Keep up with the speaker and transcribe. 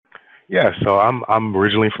Yeah, so I'm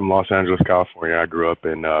originally from Los Angeles, California. I grew up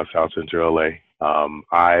in South Central LA.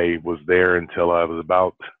 I was there until I was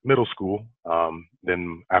about middle school.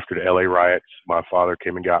 Then after the LA riots, my father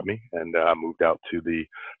came and got me, and I moved out to the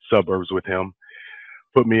suburbs with him.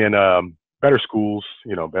 Put me in better schools,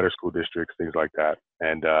 better school districts, things like that,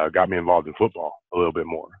 and got me involved in football a little bit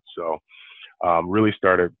more. So really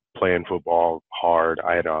started playing football hard.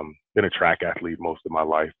 I had been a track athlete most of my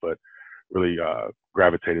life, but really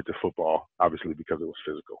gravitated to football, obviously because it was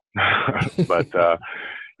physical. But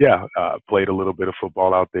yeah, played a little bit of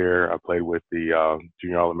football out there. I played with the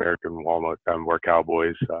Junior All American Walnut War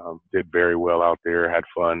Cowboys. Did very well out there. Had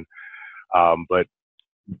fun. But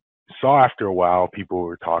saw after a while people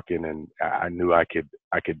were talking, and I knew I could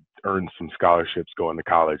earn some scholarships going to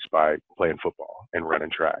college by playing football and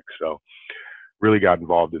running track. So really got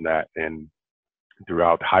involved in that, and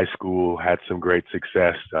throughout high school had some great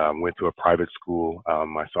success. Went to a private school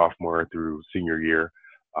my sophomore through senior year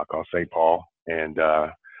called St. Paul, and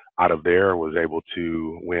out of there was able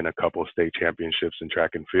to win a couple of state championships in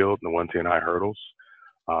track and field and the 110 high hurdles.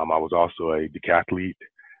 I was also a decathlete,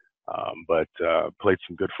 but played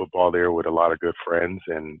some good football there with a lot of good friends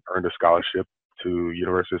and earned a scholarship to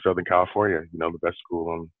University of Southern California, the best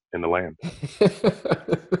school in the land.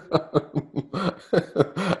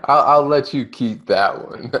 I'll let you keep that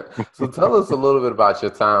one. So tell us a little bit about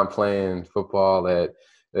your time playing football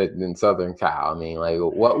in Southern Cal. I mean, like,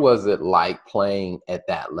 what was it like playing at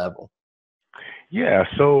that level? Yeah,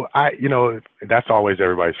 so that's always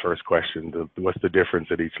everybody's first question. What's the difference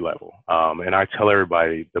at each level? And I tell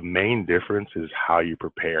everybody the main difference is how you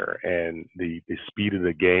prepare, and the speed of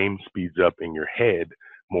the game speeds up in your head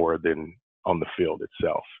more than on the field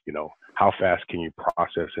itself. How fast can you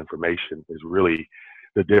process information is really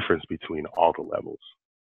the difference between all the levels.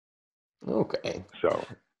 Okay. So,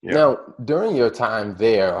 yeah. Now, during your time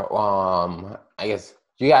there, I guess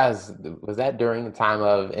you guys was that during the time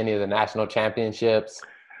of any of the national championships?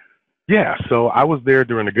 Yeah, so I was there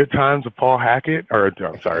during the good times of Paul Hackett, or I'm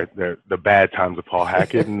Okay. sorry, the bad times of Paul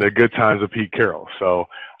Hackett and the good times of Pete Carroll. So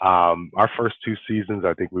our first two seasons,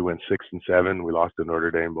 I think we went 6-7. We lost to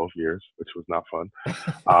Notre Dame both years, which was not fun.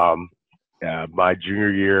 Um, my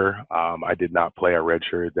junior year, I did not play a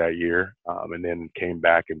redshirt that year, and then came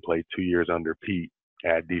back and played 2 years under Pete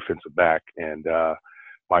at defensive back. And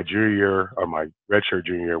my junior year, or my redshirt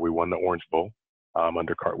junior year, we won the Orange Bowl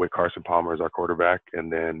with Carson Palmer as our quarterback.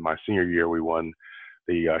 And then my senior year, we won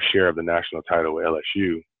the share of the national title with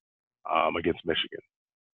LSU against Michigan.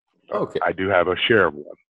 So Okay. I do have a share of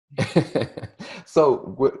one.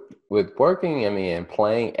 So with working, I mean, and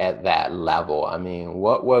playing at that level, I mean,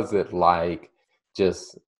 what was it like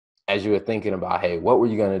just as you were thinking about, hey, what were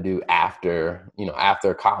you going to do after,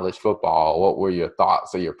 after college football? What were your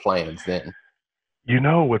thoughts or your plans then?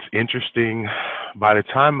 What's interesting? By the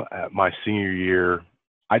time my senior year,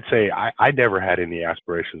 I'd say I never had any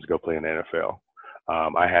aspirations to go play in the NFL.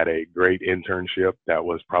 I had a great internship that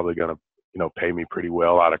was probably going to, pay me pretty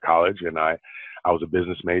well out of college, and I was a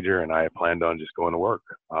business major, and I had planned on just going to work.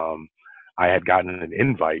 I had gotten an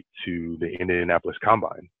invite to the Indianapolis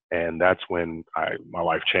Combine, and that's when my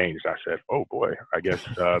life changed. I said, "Oh boy, I guess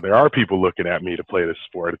there are people looking at me to play this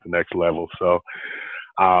sport at the next level." So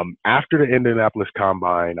after the Indianapolis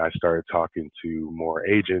Combine, I started talking to more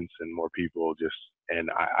agents and more people and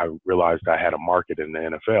I realized I had a market in the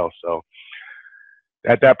NFL. So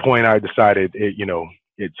at that point, I decided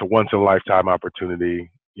it's a once in a lifetime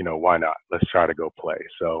opportunity. Why not? Let's try to go play.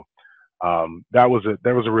 So that was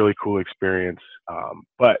a really cool experience.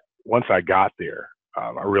 But once I got there,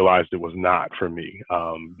 I realized it was not for me.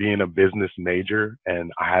 Being a business major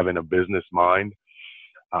and having a business mind,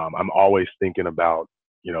 I'm always thinking about,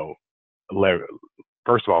 you know,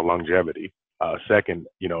 first of all, longevity. Second,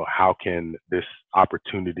 how can this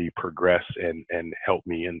opportunity progress and help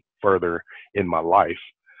me in further in my life?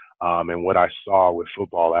 And what I saw with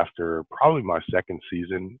football after probably my second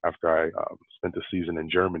season, after I spent the season in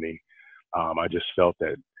Germany, I just felt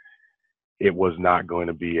that it was not going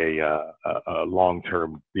to be a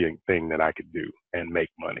long-term thing that I could do and make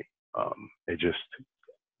money. It just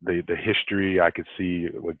the history I could see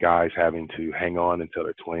with guys having to hang on until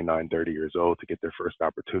they're 29, 30 years old to get their first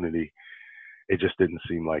opportunity. It just didn't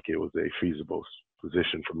seem like it was a feasible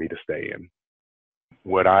position for me to stay in.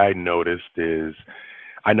 What I noticed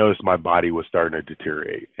my body was starting to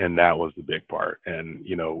deteriorate, and that was the big part. And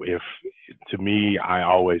if to me, I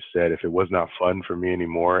always said if it was not fun for me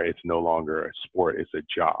anymore, it's no longer a sport; it's a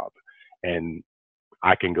job, and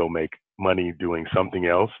I can go make money doing something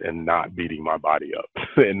else and not beating my body up.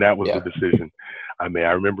 And that was the Yeah. decision I made.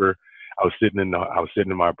 I remember I was sitting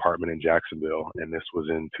in my apartment in Jacksonville, and this was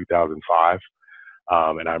in 2005.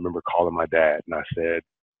 And I remember calling my dad, and I said,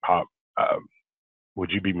 "Pop,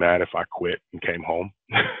 would you be mad if I quit and came home?"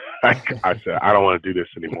 I said, "I don't want to do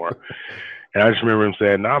this anymore." And I just remember him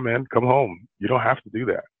saying, "Nah, man, come home. You don't have to do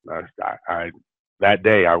that." That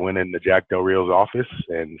day, I went into Jack Del Rio's office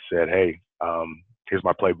and said, "Hey, here's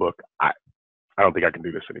my playbook. I don't think I can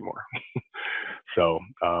do this anymore." So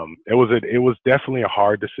it was definitely a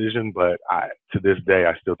hard decision, but to this day,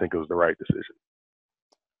 I still think it was the right decision.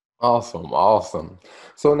 Awesome, awesome.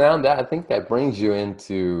 So now that I think that brings you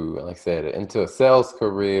into, like I said, into a sales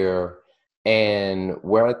career, and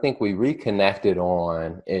where I think we reconnected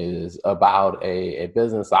on is about a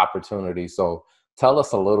business opportunity. So tell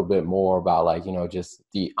us a little bit more about, like, just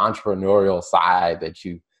the entrepreneurial side that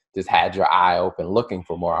you just had your eye open looking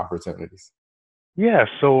for more opportunities. Yeah,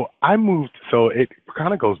 so I moved. So it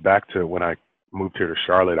kind of goes back to when I moved here to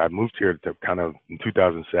Charlotte. I moved here to kind of in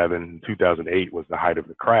 2007, 2008 was the height of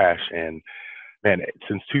the crash. And man,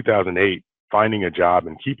 since 2008, finding a job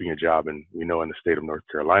and keeping a job, and we know in the state of North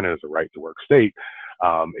Carolina is a right to work state,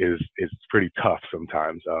 is pretty tough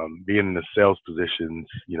sometimes. Being in the sales positions,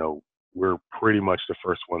 we're pretty much the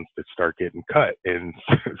first ones that start getting cut in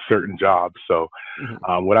certain jobs. So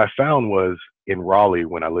Mhm. what I found was in Raleigh,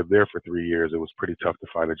 when I lived there for 3 years, it was pretty tough to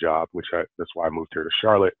find a job, that's why I moved here to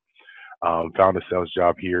Charlotte. Found a sales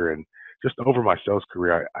job here, and just over my sales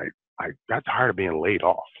career, I got tired of being laid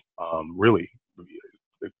off. Really,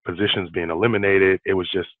 the positions being eliminated,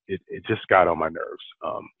 it just got on my nerves.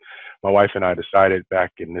 My wife and I decided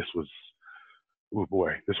back, and this was, oh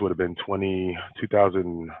boy, this would have been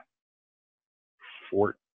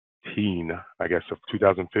 2014, I guess, of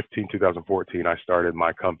 2015, 2014. I started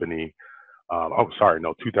my company. Oh, sorry,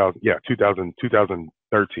 no,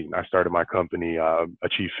 2013. I started my company,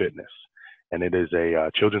 Achieve Fitness, and it is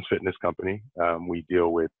a children's fitness company. We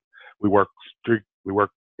work we work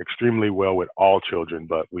extremely well with all children,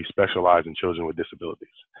 but we specialize in children with disabilities,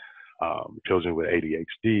 children with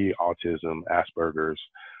ADHD, autism, Asperger's,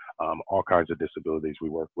 all kinds of disabilities we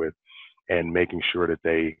work with, and making sure that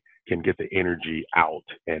they can get the energy out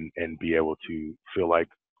and be able to feel like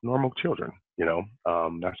normal children.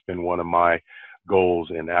 That's been one of my goals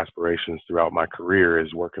and aspirations throughout my career,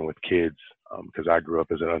 is working with kids, because I grew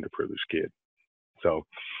up as an underprivileged kid. So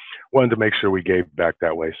wanted to make sure we gave back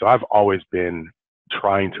that way. So I've always been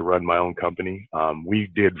trying to run my own company. We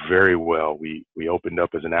did very well. We opened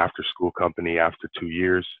up as an after school company after 2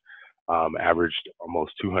 years, averaged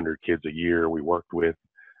almost 200 kids a year we worked with,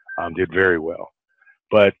 did very well.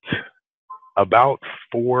 But about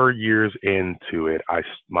 4 years into it,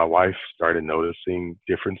 my wife started noticing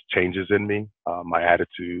different changes in me, my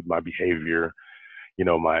attitude, my behavior,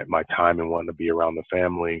 my time and wanting to be around the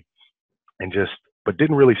family, and but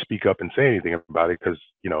didn't really speak up and say anything about it because,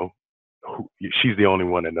 she's the only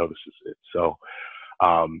one that notices it. So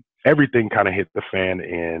everything kind of hit the fan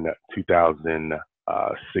in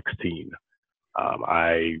 2016.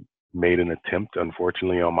 I made an attempt,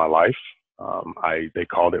 unfortunately, on my life. They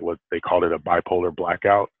called it a bipolar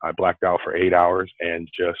blackout. I blacked out for 8 hours and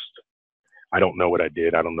I don't know what I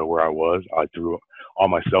did. I don't know where I was. I threw all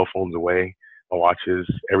my cell phones away, my watches,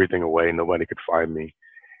 everything away. Nobody could find me.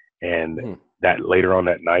 And Mhm. that later on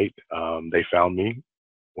that night, they found me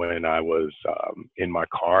when I was in my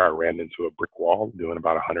car. I ran into a brick wall doing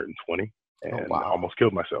about 120 Oh, and wow. almost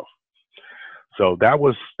killed myself. So that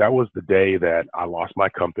was the day that I lost my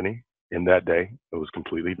company. In that day, it was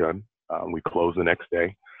completely done. We closed the next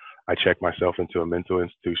day. I checked myself into a mental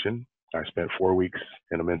institution. I spent 4 weeks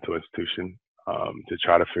in a mental institution, to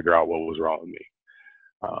try to figure out what was wrong with me.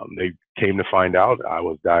 They came to find out I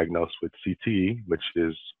was diagnosed with CTE, which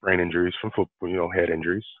is brain injuries from football, head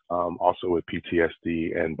injuries, also with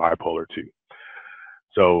PTSD and bipolar 2.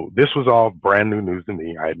 So this was all brand new news to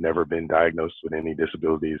me. I had never been diagnosed with any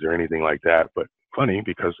disabilities or anything like that. But funny,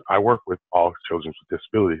 because I work with all children with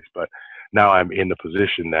disabilities, but now I'm in the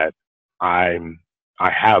position that I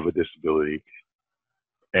have a disability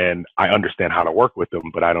and I understand how to work with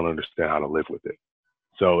them, but I don't understand how to live with it.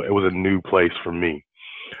 So it was a new place for me.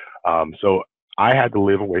 So I had to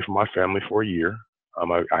live away from my family for a year.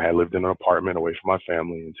 I had lived in an apartment away from my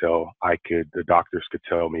family until the doctors could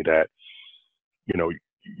tell me that, you know,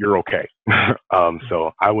 you're okay.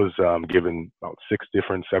 So I was given about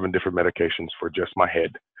 7 different medications for just my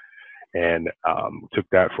head, and took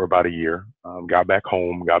that for about a year. Got back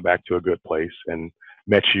home, got back to a good place, and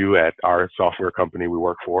met you at our software company we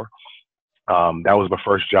work for. That was my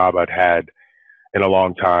first job I'd had in a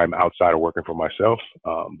long time outside of working for myself.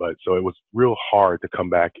 But so it was real hard to come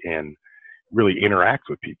back and really interact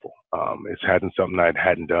with people. It's hadn't something I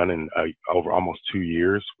hadn't done in over almost 2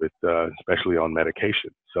 years with, especially on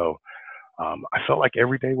medication. So I felt like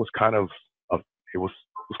every day was kind of, it was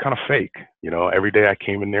kind of fake. Every day I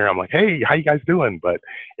came in there, I'm like, hey, how you guys doing? But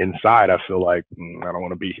inside, I feel like I don't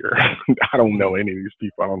want to be here. I don't know any of these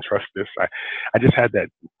people. I don't trust this. I just had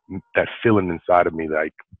that feeling inside of me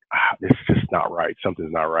like it's just not right.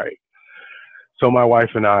 Something's not right. So my wife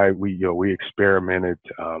and I, we experimented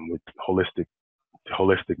with holistic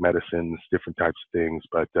medicines, different types of things,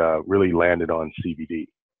 but really landed on CBD.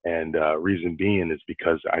 And reason being is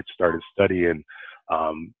because I started studying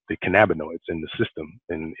the cannabinoids in the system,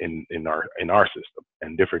 in our system,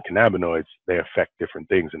 and different cannabinoids, they affect different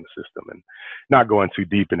things in the system. And not going too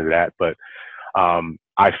deep into that, but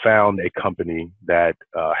I found a company that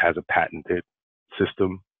has a patented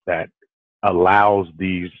system that allows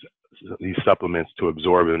these supplements to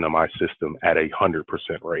absorb into my system at 100%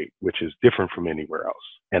 rate, which is different from anywhere else.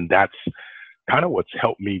 And that's kind of what's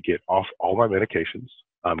helped me get off all my medications,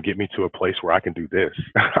 get me to a place where I can do this.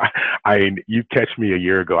 You catch me a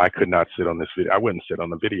year ago, I could not sit on this video. I wouldn't sit on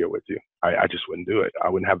the video with you. I just wouldn't do it. I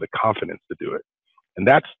wouldn't have the confidence to do it. And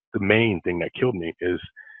that's the main thing that killed me, is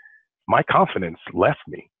my confidence left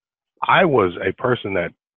me. I was a person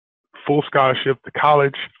that full scholarship to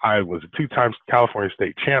college. I was a 2-time California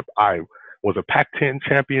state champ. I was a Pac-10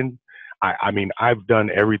 champion. I mean, I've done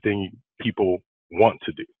everything people want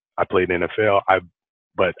to do. I played NFL,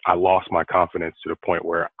 but I lost my confidence to the point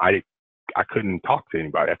where I couldn't talk to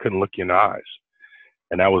anybody. I couldn't look you in the eyes.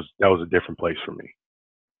 And that was a different place for me.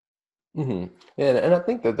 Mm-hmm. Yeah, and I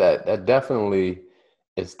think that definitely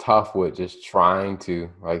is tough with just trying to,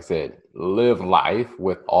 like I said, live life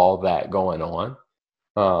with all that going on.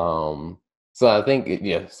 So I think,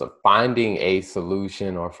 so finding a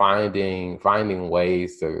solution or finding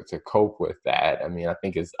ways to cope with that, I mean, I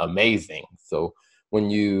think is amazing. So when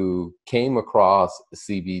you came across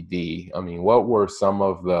CBD, I mean, what were some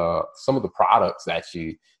of the products that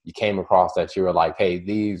you came across that you were like, hey,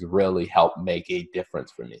 these really help make a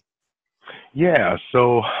difference for me? Yeah.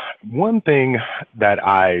 So one thing that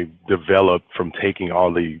I developed from taking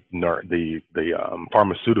all the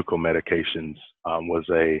pharmaceutical medications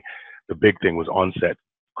the big thing was onset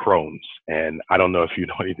Crohn's. And I don't know if you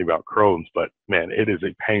know anything about Crohn's, but man, it is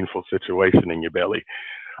a painful situation in your belly.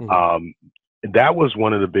 Mm-hmm. That was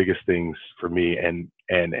one of the biggest things for me,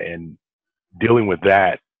 and dealing with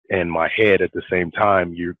that and my head at the same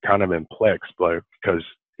time, you're kind of in plex, but because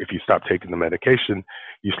if you stop taking the medication,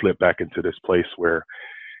 you slip back into this place where,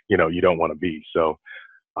 you don't want to be. So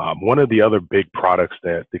one of the other big products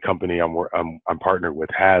that the company I'm partnered with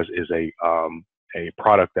has is a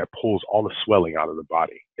product that pulls all the swelling out of the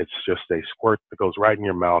body. It's just a squirt that goes right in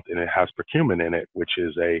your mouth, and it has curcumin in it, which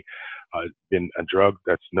is been a drug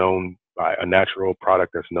that's known by a natural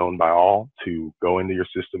product that's known by all to go into your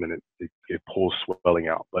system, and it pulls swelling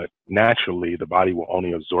out. But naturally, the body will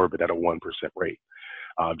only absorb it at a 1% rate,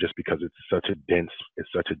 just because it's such a dense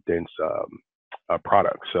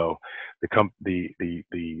product. So the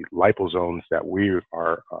liposomes that we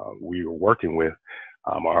are working with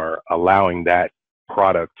are allowing that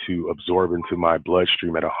product to absorb into my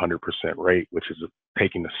bloodstream at 100% rate, which is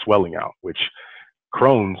taking the swelling out, which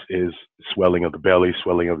Crohn's is swelling of the belly,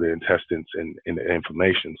 swelling of the intestines, and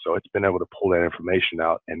inflammation. So it's been able to pull that information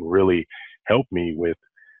out and really help me with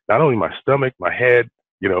not only my stomach, my head,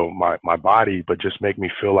 my body, but just make me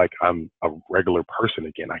feel like I'm a regular person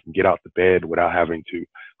again. I can get out the bed without having to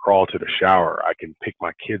crawl to the shower. I can pick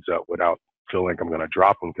my kids up without feeling like I'm going to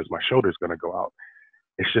drop them because my shoulder's going to go out.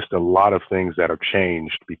 It's just a lot of things that have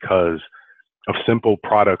changed because of simple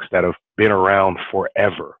products that have been around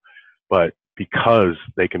forever, but because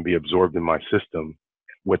they can be absorbed in my system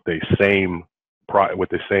with the same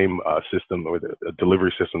system, or the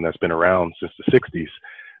delivery system that's been around since the 60s,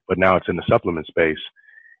 but now it's in the supplement space.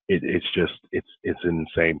 It's an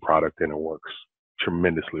insane product, and it works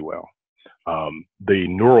tremendously well. The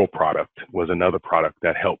neural product was another product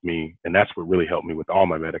that helped me, and that's what really helped me with all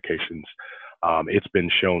my medications. It's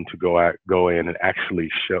been shown to go in and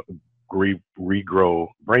actually regrow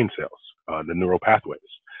brain cells, the neural pathways.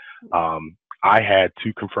 I had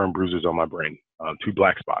 2 confirmed bruises on my brain, 2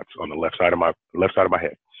 black spots on the left side of my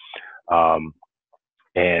head.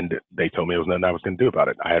 And they told me there was nothing I was going to do about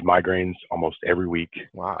it. I had migraines almost every week.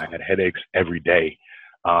 Wow. I had headaches every day.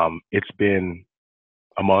 It's been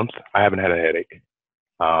a month. I haven't had a headache.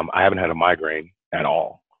 I haven't had a migraine at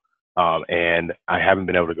all. And I haven't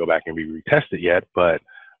been able to go back and be retested yet, but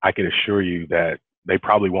I can assure you that they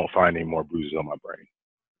probably won't find any more bruises on my brain.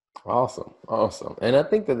 Awesome. And I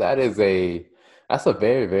think that is That's a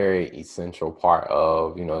very, very essential part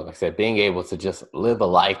of, like I said, being able to just live a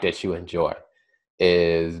life that you enjoy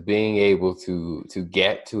is being able to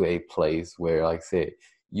get to a place where, like I said,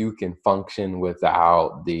 you can function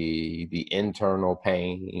without the internal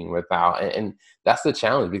pain, without, and that's the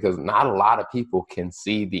challenge because not a lot of people can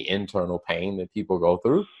see the internal pain that people go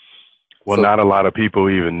through. Well, So not a lot of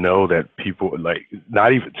people even know that people like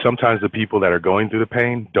not even sometimes the people that are going through the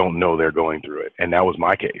pain don't know they're going through it. And that was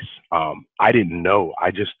my case. I didn't know.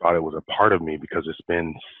 I just thought it was a part of me because it's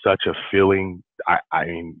been such a feeling. I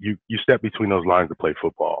mean, you step between those lines to play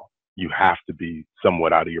football. You have to be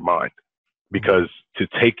somewhat out of your mind because to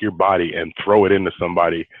take your body and throw it into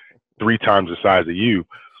somebody 3 times the size of you,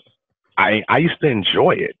 I used to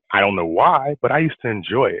enjoy it. I don't know why, but I used to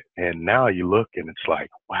enjoy it. And now you look and it's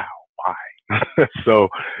like, wow, why? So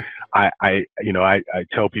I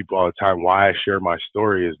tell people all the time why I share my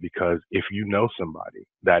story is because if you know somebody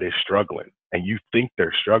that is struggling and you think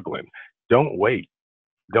they're struggling, don't wait.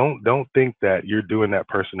 Don't think that you're doing that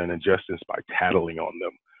person an injustice by tattling on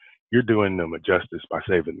them. You're doing them a justice by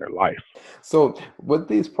saving their life. So with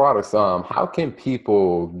these products, how can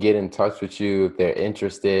people get in touch with you if they're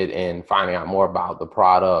interested in finding out more about the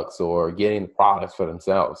products or getting the products for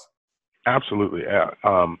themselves? Absolutely. Yeah.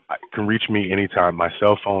 You can reach me anytime. My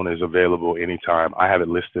cell phone is available anytime. I have it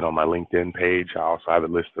listed on my LinkedIn page. I also have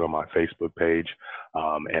it listed on my Facebook page.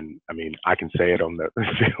 And I mean, I can say it on the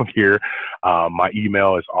field here. My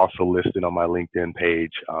email is also listed on my LinkedIn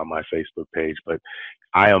page, my Facebook page, but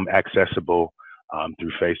I am accessible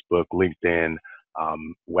through Facebook, LinkedIn,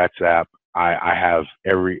 WhatsApp. I have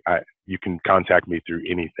you can contact me through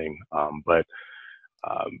anything. But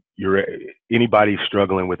you're anybody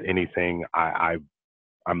struggling with anything,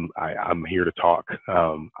 I'm here to talk.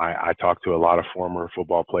 I talk to a lot of former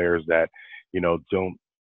football players that don't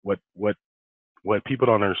what what what people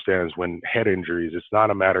don't understand is when head injuries, it's not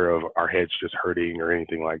a matter of our heads just hurting or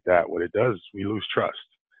anything like that. What it does, we lose trust.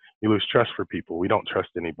 We lose trust for people. We don't trust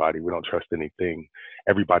anybody. We don't trust anything.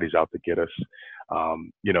 Everybody's out to get us.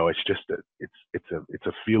 It's just it's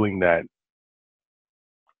a feeling that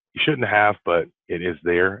you shouldn't have, but it is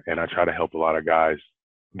there. And I try to help a lot of guys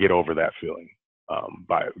get over that feeling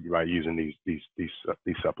by using these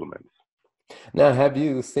supplements. Now, have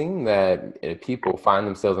you seen that people find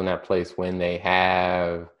themselves in that place when they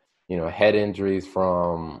have, head injuries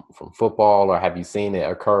from football, or have you seen it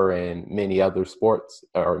occur in many other sports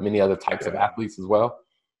or many other types of Yeah, athletes as well?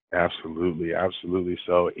 absolutely, absolutely.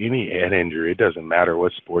 So any head injury, it doesn't matter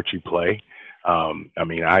what sport you play. I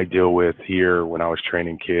mean, I deal with here when I was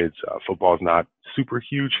training kids. Football is not super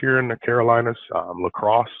huge here in the Carolinas.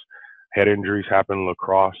 Lacrosse, head injuries happen in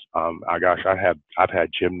lacrosse. I've had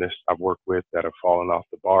gymnasts I've worked with that have fallen off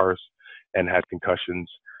the bars and had concussions.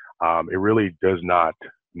 It really does not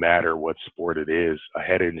matter what sport it is. A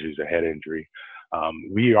head injury is a head injury.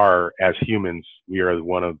 We are, as humans, we are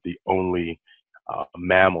one of the only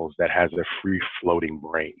mammals that has a free floating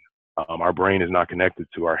brain. Our brain is not connected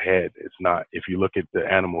to our head. It's not, if you look at the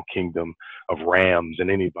animal kingdom of rams and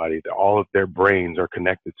anybody, all of their brains are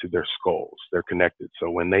connected to their skulls. They're connected. So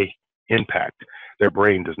when they impact, their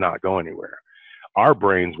brain does not go anywhere. Our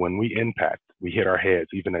brains, when we impact, we hit our heads,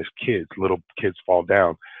 even as kids, little kids fall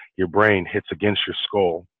down, your brain hits against your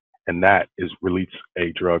skull, and that is release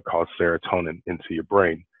a drug called serotonin into your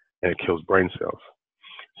brain, and it kills brain cells.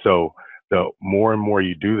 So the more and more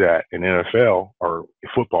you do that in NFL or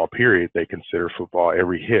football, period, they consider football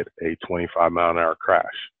every hit a 25-mile-an-hour crash.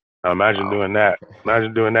 Now imagine Wow. doing that.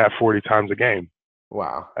 Imagine doing that 40 times a game.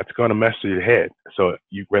 Wow. That's going to mess with your head. So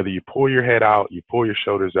whether you pull your head out, you pull your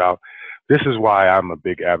shoulders out. This is why I'm a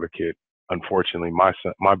big advocate. Unfortunately,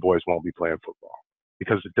 my boys won't be playing football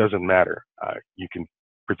because it doesn't matter. You can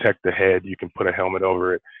protect the head, you can put a helmet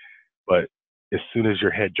over it, but as soon as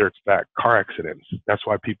your head jerks back, car accidents. That's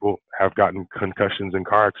why people have gotten concussions in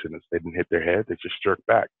car accidents. They didn't hit their head; they just jerk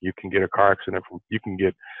back. You can get a car accident you can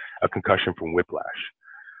get a concussion from whiplash.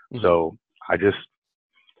 Mhm. So I just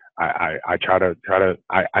I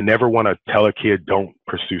I never want to tell a kid don't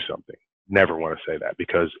pursue something. Never want to say that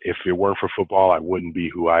because if it weren't for football, I wouldn't be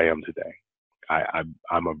who I am today.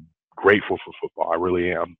 I'm a grateful for football. I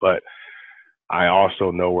really am. But I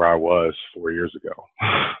also know where I was 4 years ago,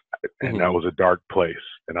 and Mhm. that was a dark place.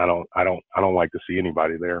 And I don't like to see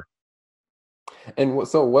anybody there. And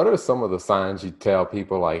so, what are some of the signs you tell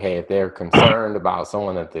people, like, hey, if they're concerned about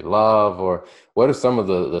someone that they love, or what are some of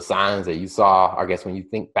the signs that you saw, I guess, when you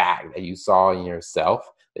think back that you saw in yourself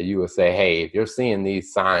that you would say, hey, if you're seeing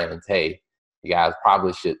these signs, hey, you guys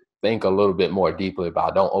probably should think a little bit more deeply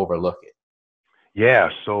about, don't overlook it. Yeah,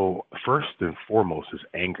 so first and foremost is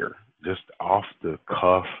anger. Just off the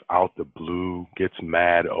cuff, out the blue, gets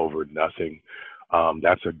mad over nothing.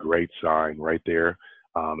 That's a great sign right there.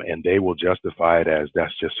 And they will justify it as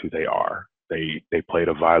that's just who they are. They played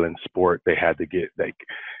a violent sport. They had to get like,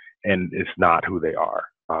 and it's not who they are.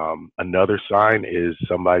 Another sign is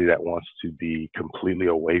somebody that wants to be completely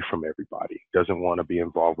away from everybody, doesn't want to be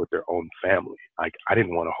involved with their own family. Like I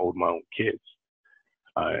didn't want to hold my own kids.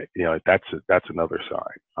 That's another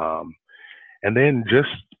sign. And then just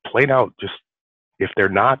plain out, just if they're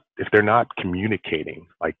not communicating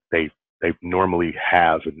like they normally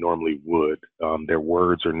have and normally would, their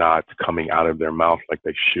words are not coming out of their mouth like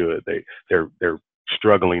they should. They're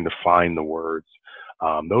struggling to find the words.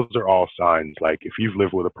 Those are all signs. Like if you've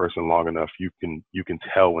lived with a person long enough, you can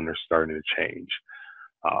tell when they're starting to change.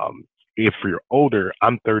 If you're older,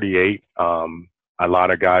 I'm 38. A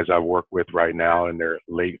lot of guys I work with right now in their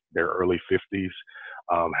early 50s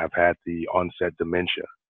have had the onset dementia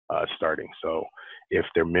starting. So if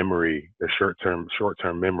their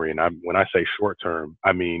short-term memory, and when I say short-term,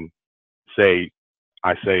 I mean, say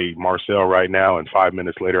I say Marcel right now, and 5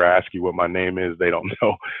 minutes later I ask you what my name is, they don't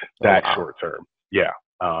know Oh, that wow. short-term. Yeah,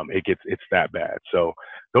 it's that bad. So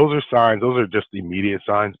those are signs. Those are just immediate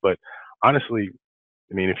signs. But honestly,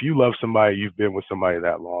 I mean, if you love somebody, you've been with somebody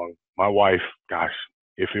that long. My wife, gosh,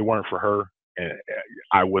 if it weren't for her,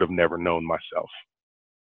 I would have never known myself.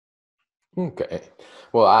 Okay.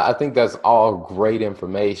 Well, I think that's all great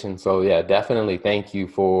information. So yeah, definitely thank you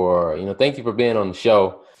for being on the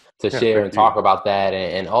show to Yeah, share thank and you. talk about that.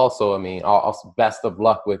 And also, I mean, also best of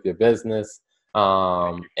luck with your business.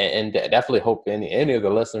 Thank you. Definitely hope any of the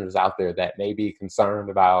listeners out there that may be concerned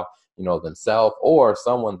about, themselves or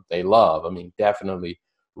someone they love. I mean, definitely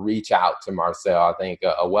reach out to Marcel. I think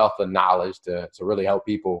a wealth of knowledge to really help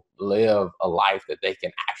people live a life that they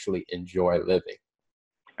can actually enjoy living.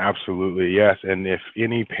 Absolutely, yes. And if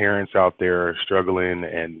any parents out there are struggling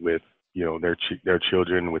and with their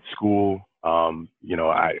children with school, I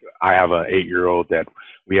have an 8-year-old that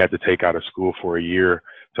we had to take out of school for a year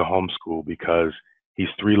to homeschool because he's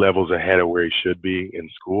 3 levels ahead of where he should be in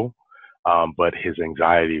school, but his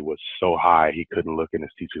anxiety was so high he couldn't look in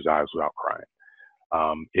his teacher's eyes without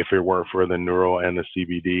crying. If it weren't for the neural and the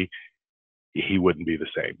CBD, he wouldn't be the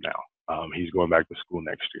same now. He's going back to school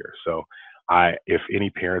next year. So if any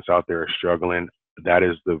parents out there are struggling, that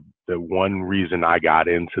is the one reason I got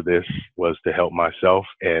into this, was to help myself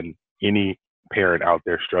and any parent out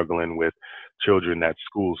there struggling with children that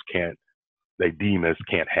schools they deem as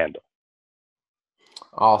can't handle.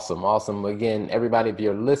 Awesome, awesome. Again, everybody, if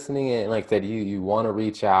you're listening and like I said, you want to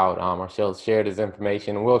reach out, Marshall shared his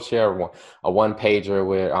information, and we'll share a one pager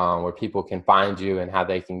where people can find you and how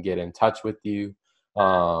they can get in touch with you.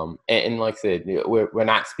 And like I said, we're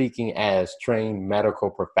not speaking as trained medical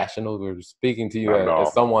professionals. We're speaking to you Not at as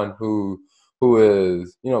all. someone who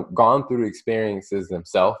is gone through experiences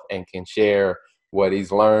himself and can share what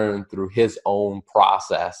he's learned through his own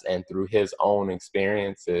process and through his own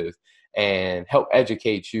experiences and help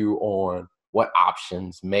educate you on what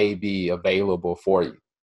options may be available for you.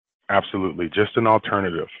 Absolutely, just an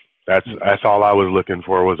alternative. That's all I was looking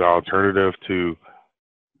for, was an alternative to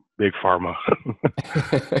big pharma.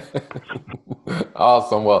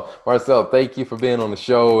 Awesome. Well, Marcel, thank you for being on the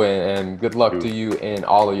show and good luck to you in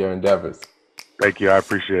all of your endeavors. Thank you. I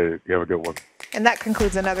appreciate it. You have a good one. And that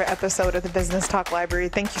concludes another episode of the Business Talk Library.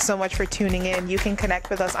 Thank you so much for tuning in. You can connect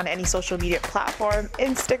with us on any social media platform,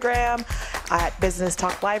 Instagram at Business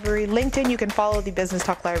Talk Library, LinkedIn. You can follow the Business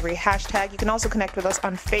Talk Library hashtag. You can also connect with us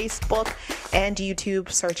on Facebook and YouTube,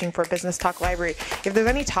 searching for Business Talk Library. If there's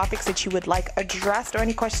any topics that you would like addressed or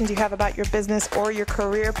any questions you have about your business or your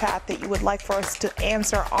career path that you would like for us to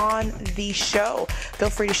answer on the show, feel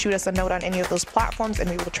free to shoot us a note on any of those platforms and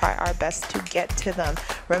we will try our best to get to them.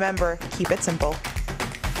 Remember, keep it simple.